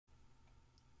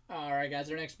Alright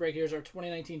guys, our next break here is our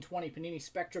 2019-20 Panini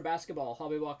Spectra Basketball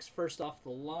Hobby Box. First off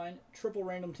the line, triple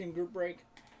random team group break,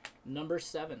 number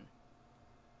 7.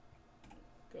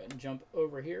 Go ahead and jump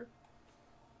over here.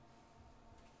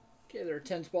 Okay, there are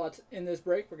 10 spots in this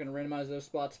break. We're going to randomize those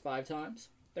spots 5 times.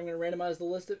 Then we're going to randomize the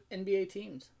list of NBA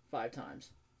teams 5 times.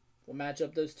 We'll match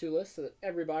up those two lists so that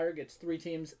every buyer gets 3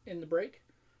 teams in the break.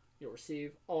 You'll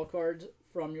receive all cards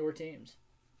from your teams.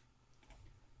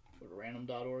 Go to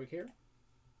random.org here.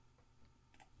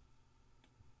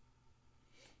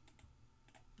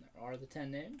 There are the 10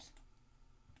 names.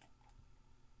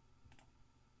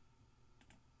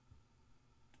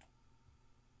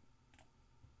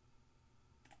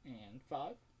 And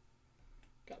 5.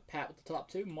 Got Pat with the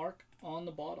top 2, Mark on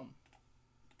the bottom.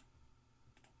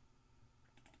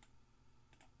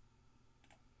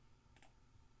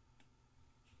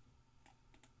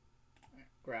 Right,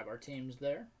 grab our teams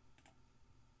there.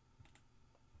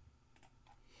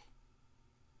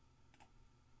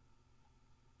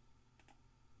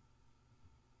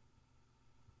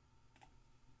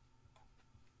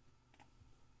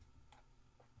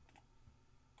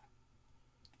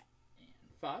 And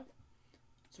 5.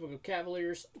 So we'll go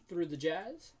Cavaliers through the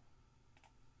Jazz.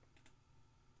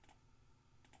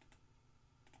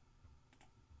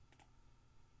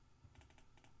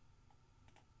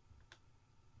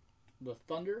 The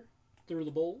Thunder through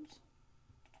the Bulls.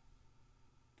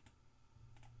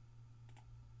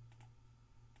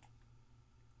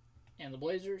 And the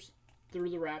Blazers through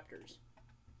the Raptors.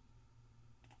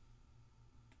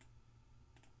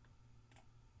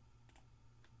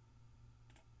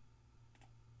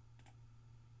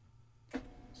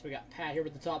 So we got Pat here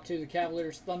with the top 2, the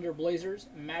Cavaliers, Thunder, Blazers,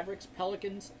 Mavericks,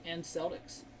 Pelicans, and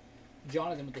Celtics.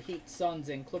 Jonathan with the Heat, Suns,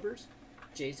 and Clippers.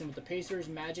 Jason with the Pacers,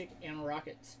 Magic, and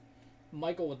Rockets.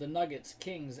 Michael with the Nuggets,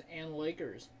 Kings, and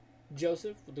Lakers.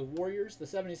 Joseph with the Warriors, the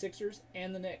 76ers,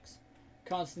 and the Knicks.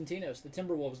 Konstantinos, the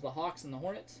Timberwolves, the Hawks, and the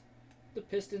Hornets. The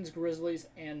Pistons, Grizzlies,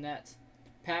 and Nets.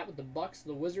 Pat with the Bucks,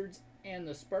 the Wizards, and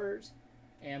the Spurs.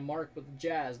 And Mark with the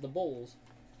Jazz, the Bulls,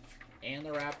 and the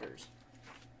Raptors.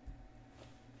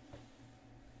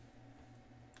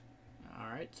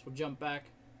 Alright, so we'll jump back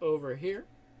over here.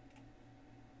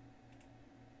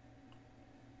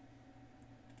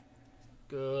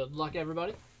 Good luck,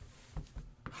 everybody.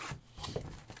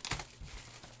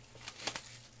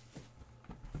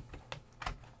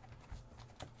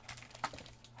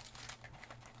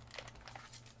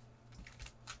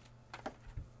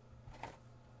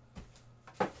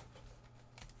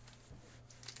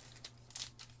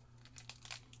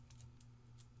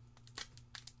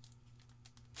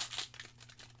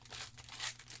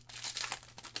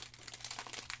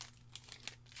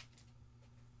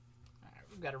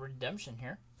 Got a redemption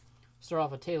here. Start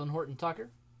off with Taylor Horton Tucker,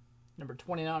 number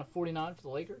 29 of 49 for the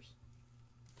Lakers.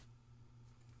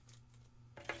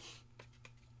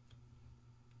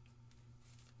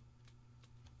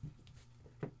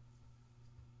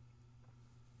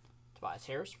 Tobias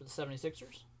Harris for the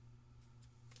 76ers.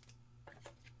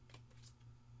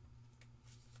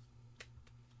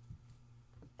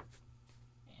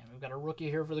 And we've got a rookie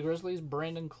here for the Grizzlies,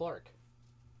 Brandon Clark.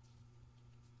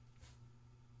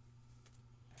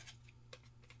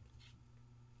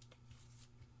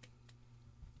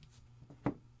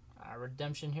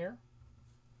 Redemption here.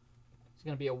 It's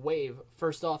going to be a wave.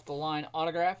 First off the line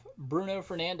autograph, Bruno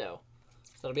Fernando.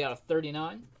 So that'll be out of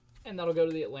 39, and that'll go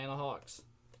to the Atlanta Hawks.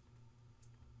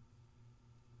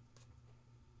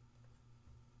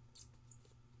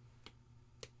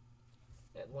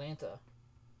 Atlanta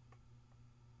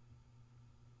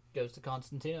goes to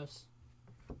Konstantinos.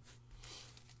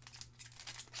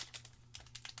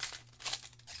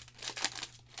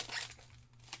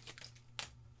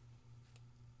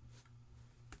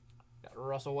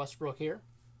 Russell Westbrook here,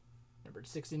 numbered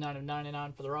 69 of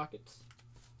 99 for the Rockets.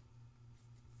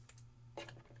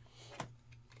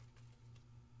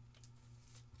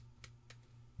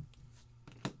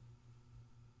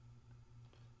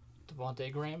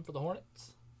 Devontae Graham for the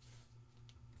Hornets.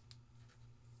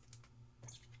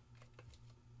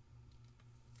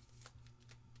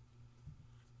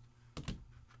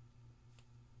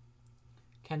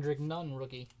 Kendrick Nunn,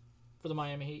 rookie for the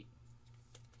Miami Heat.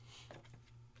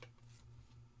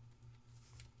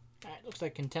 Alright, looks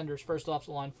like contenders first off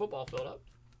the line football filled up.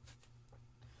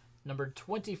 Number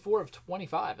 24 of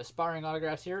 25. Aspiring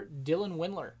autographs here. Dylan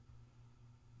Windler.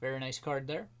 Very nice card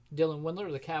there. Dylan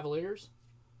Windler, the Cavaliers.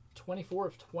 24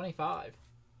 of 25. And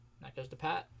that goes to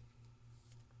Pat.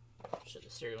 Show the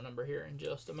serial number here in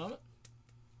just a moment.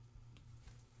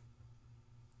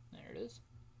 There it is.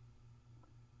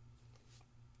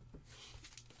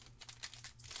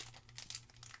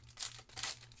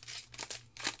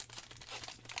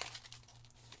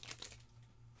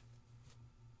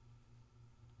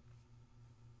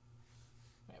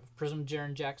 Prism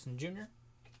Jaren Jackson Jr.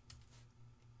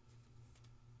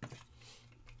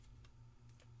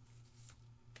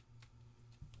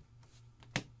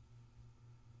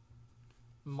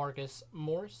 Marcus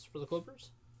Morris for the Clippers.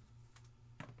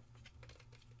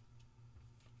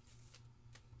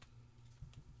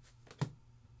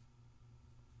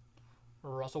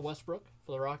 Russell Westbrook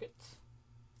for the Rockets.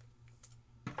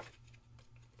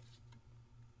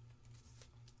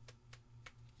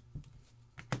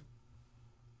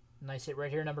 Nice hit right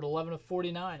here, number 11 of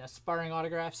 49. Aspiring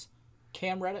autographs,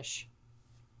 Cam Reddish.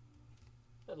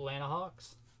 Atlanta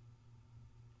Hawks.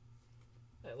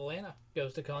 Atlanta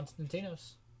goes to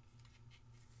Konstantinos.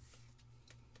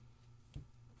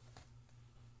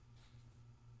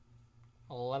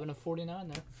 $11 of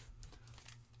 49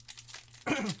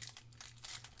 there.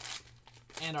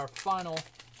 And our final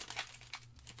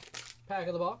pack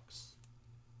of the box.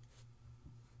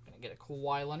 Gonna get a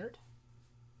Kawhi Leonard.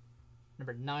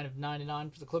 Number 9 of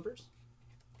 99 for the Clippers.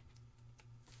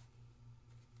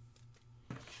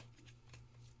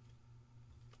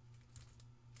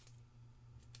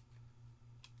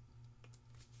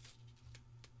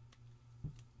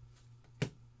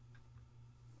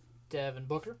 Devin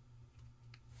Booker.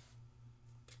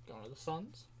 Going to the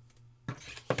Suns.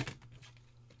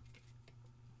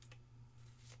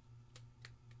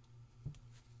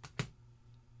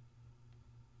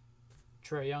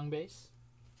 Trae Young base.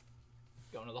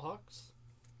 Going to the Hawks.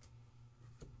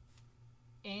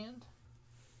 And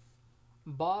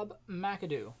Bob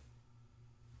McAdoo.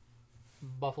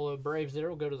 Buffalo Braves there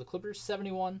will go to the Clippers.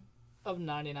 71 of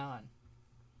 99.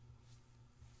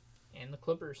 And the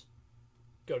Clippers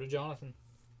go to Jonathan.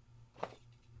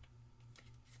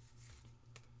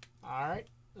 Alright,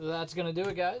 that's going to do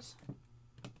it, guys.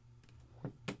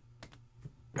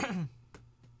 We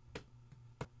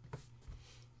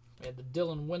had the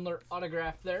Dylan Windler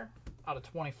autograph there out of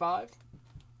 25.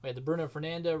 We had the Bruno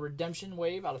Fernando redemption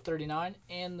wave out of 39.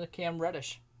 And the Cam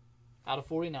Reddish out of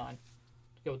 49.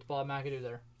 To go with the Bob McAdoo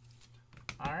there.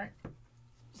 Alright.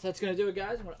 So that's going to do it,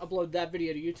 guys. I'm going to upload that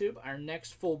video to YouTube. Our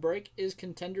next full break is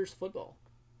Contenders Football.